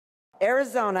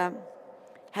Arizona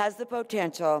has the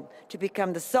potential to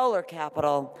become the solar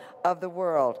capital of the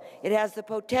world. It has the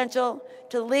potential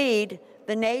to lead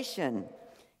the nation.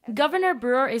 Governor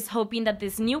Brewer is hoping that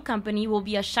this new company will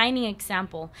be a shining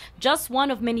example, just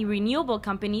one of many renewable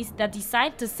companies that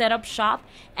decide to set up shop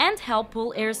and help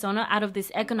pull Arizona out of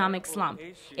this economic slump.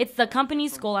 It's the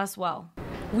company's goal as well.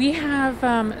 We have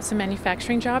some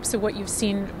manufacturing jobs. So what you've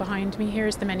seen behind me here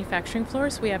is the manufacturing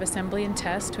floors. We have assembly and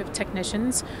test. We have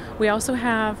technicians. We also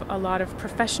have a lot of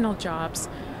professional jobs,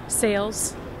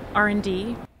 sales,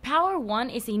 R&D. Power One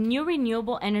is a new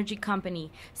renewable energy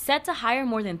company set to hire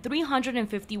more than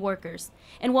 350 workers.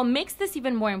 And what makes this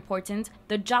even more important,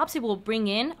 the jobs it will bring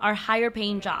in are higher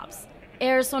paying jobs.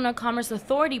 Arizona Commerce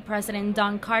Authority President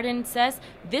Don Carden says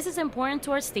this is important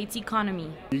to our state's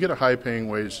economy. You get a high-paying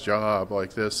wage job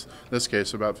like this, in this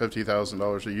case about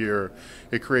 $50,000 a year,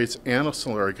 it creates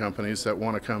ancillary companies that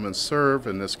want to come and serve,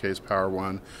 in this case Power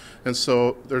One, and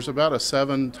so there's about a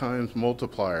 7 times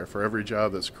multiplier for every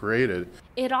job that's created.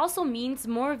 It also means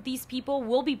more of these people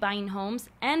will be buying homes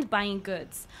and buying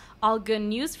goods. All good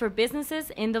news for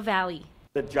businesses in the Valley.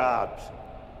 The jobs,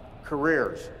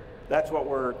 careers. That's what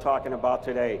we're talking about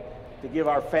today, to give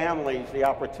our families the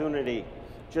opportunity,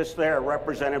 just there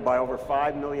represented by over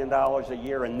 $5 million a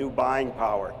year in new buying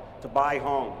power, to buy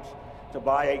homes, to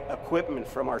buy equipment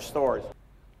from our stores.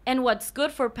 And what's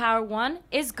good for Power One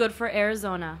is good for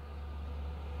Arizona.